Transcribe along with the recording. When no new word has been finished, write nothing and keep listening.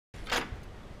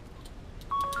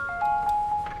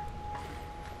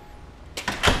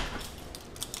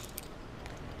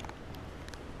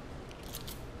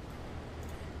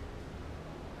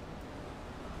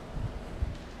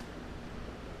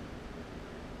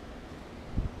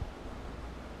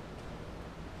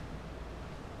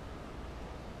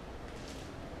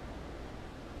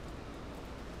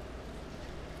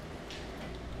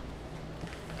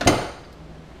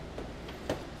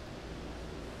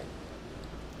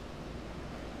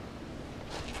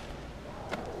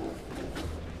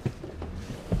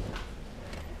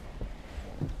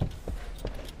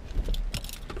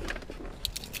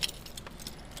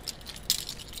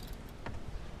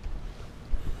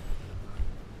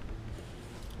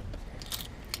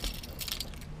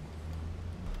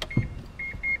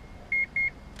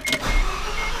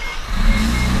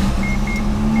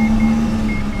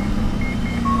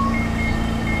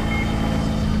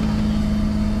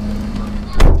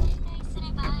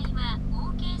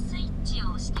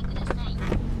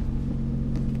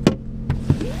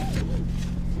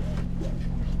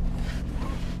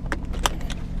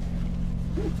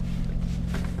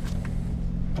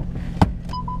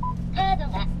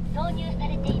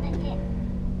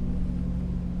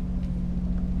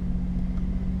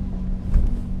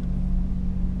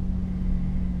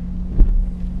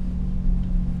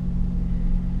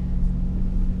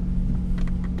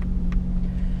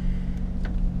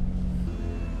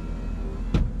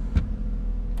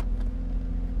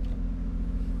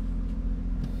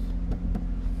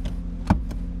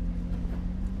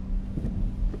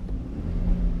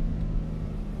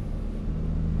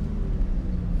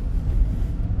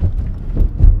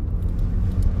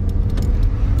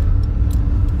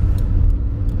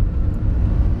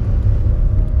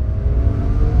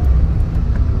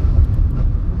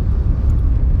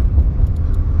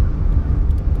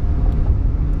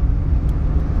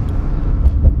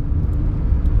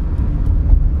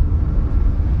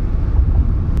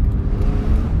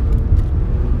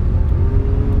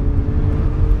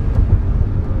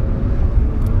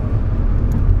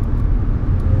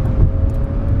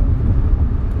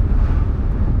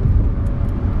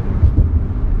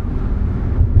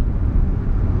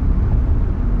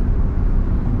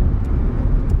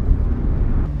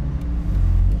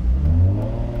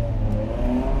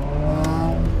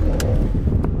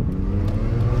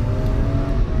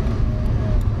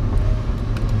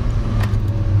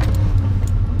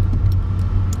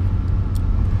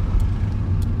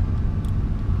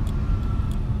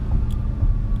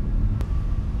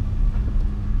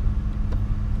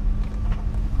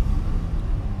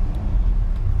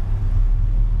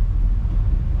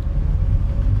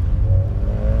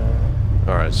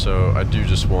So I do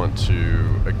just want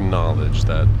to acknowledge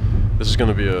that this is going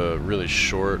to be a really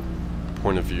short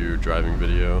point of view driving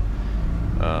video.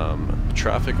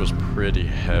 Traffic was pretty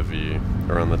heavy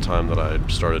around the time that I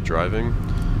started driving,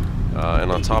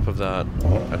 and on top of that,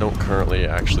 I don't currently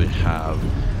actually have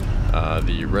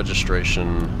the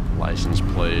registration license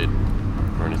plate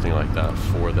or anything like that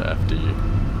for the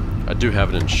FD. I do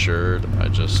have it insured, I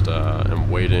just am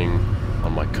waiting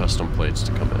on my custom plates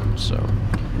to come in. So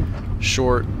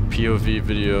short POV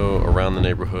video around the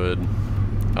neighborhood,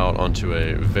 out onto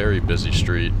a very busy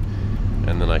street,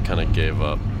 and then I kind of gave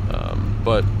up.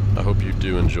 But I hope you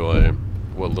do enjoy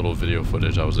what little video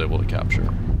footage I was able to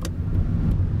capture.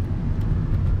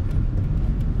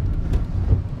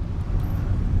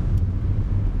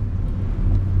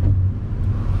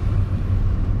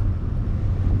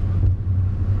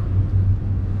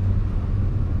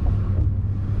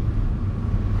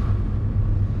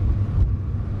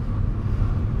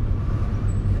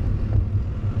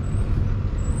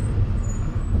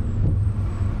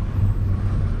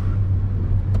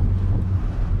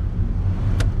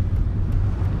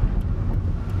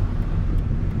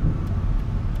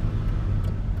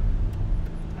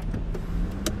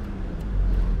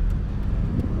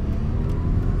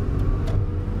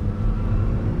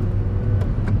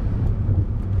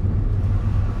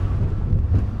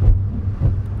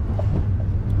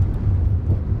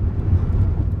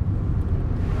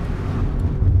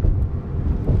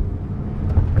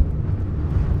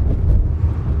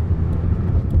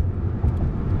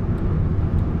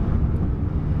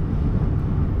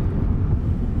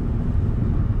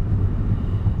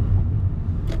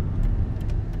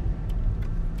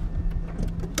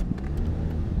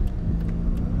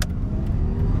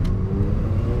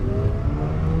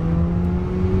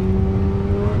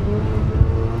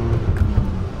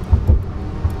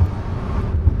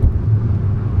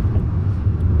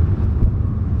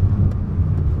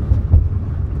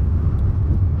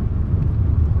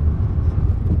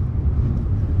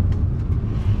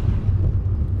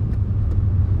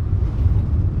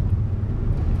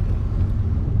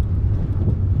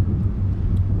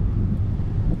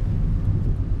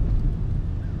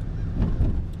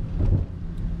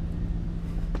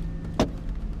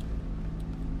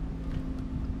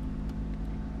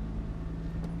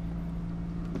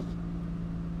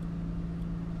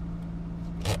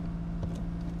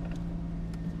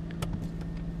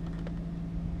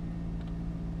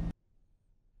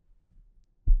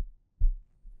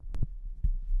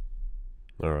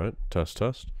 Alright, test.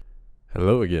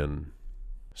 Hello again.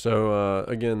 So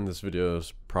again, this video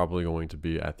is probably going to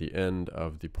be at the end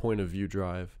of the point of view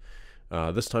drive,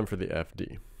 this time for the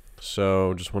FD.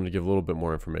 So just wanted to give a little bit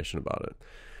more information about it.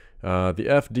 The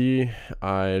FD,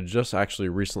 I just actually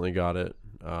recently got it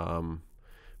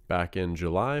back in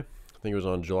July. I think it was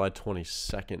on July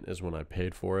 22nd is when I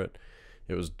paid for it.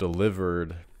 It was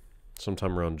delivered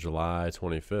sometime around July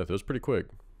 25th. It was pretty quick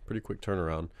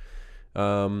turnaround.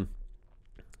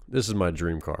 This is my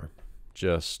dream car,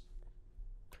 just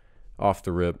off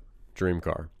the rip dream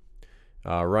car.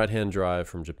 Right-hand drive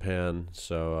from Japan,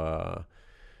 so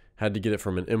had to get it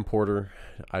from an importer.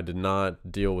 I did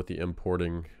not deal with the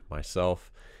importing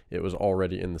myself. It was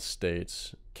already in the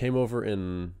States. Came over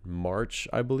in March,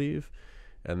 I believe,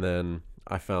 and then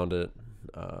I found it,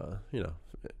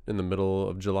 in the middle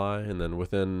of July, and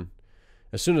then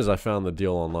as soon as I found the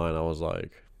deal online, I was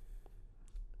like,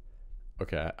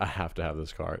 okay, I have to have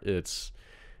this car. It's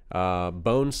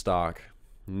bone stock,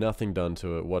 nothing done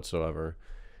to it whatsoever.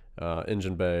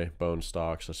 Engine bay, bone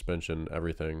stock, suspension,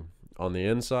 everything. On the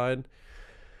inside,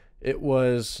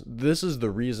 this is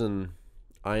the reason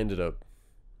I ended up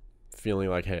feeling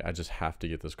like, hey, I just have to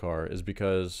get this car, is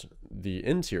because the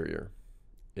interior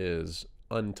is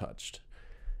untouched.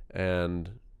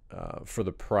 And for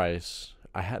the price,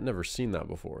 I had never seen that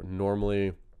before.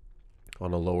 Normally,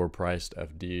 on a lower priced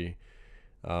FD,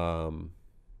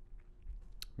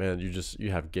 man,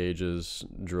 you have gauges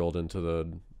drilled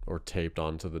into or taped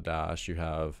onto the dash. You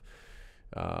have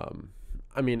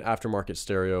aftermarket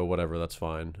stereo, whatever, that's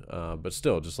fine, but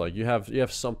still, just like you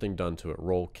have something done to it.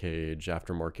 Roll cage,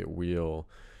 aftermarket wheel,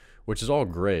 which is all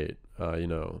great.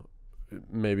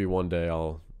 Maybe one day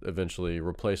I'll eventually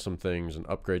replace some things and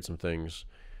upgrade some things,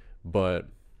 but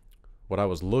what I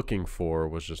was looking for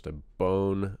was just a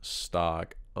bone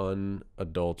stock,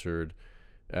 unadulterated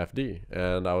FD,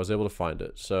 and I was able to find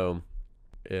it. So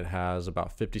it has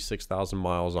about 56,000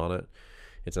 miles on it.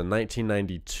 It's a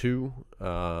 1992,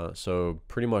 so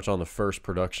pretty much on the first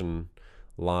production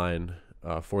line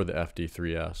for the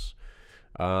FD3S.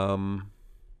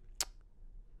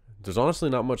 there's honestly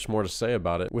not much more to say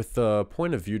about it. With the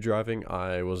point of view driving,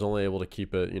 I was only able to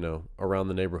keep it, you know, around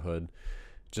the neighborhood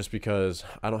just because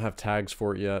I don't have tags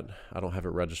for it yet. I don't have it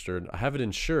registered. I have it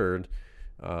insured.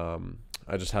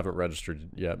 I just haven't registered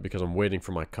yet because I'm waiting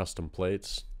for my custom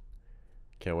plates.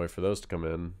 Can't wait for those to come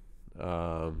in.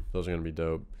 Those are going to be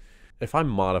dope. If I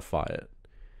modify it,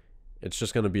 it's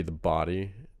just going to be the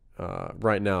body.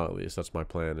 Right now, at least, that's my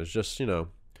plan. Is just, you know,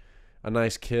 a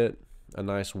nice kit, a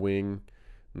nice wing,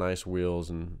 nice wheels,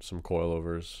 and some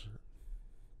coilovers.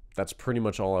 That's pretty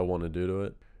much all I want to do to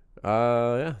it.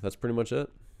 Yeah, that's pretty much it.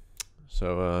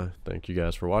 So thank you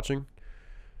guys for watching.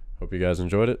 Hope you guys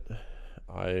enjoyed it.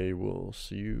 I will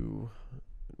see you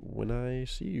when I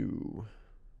see you.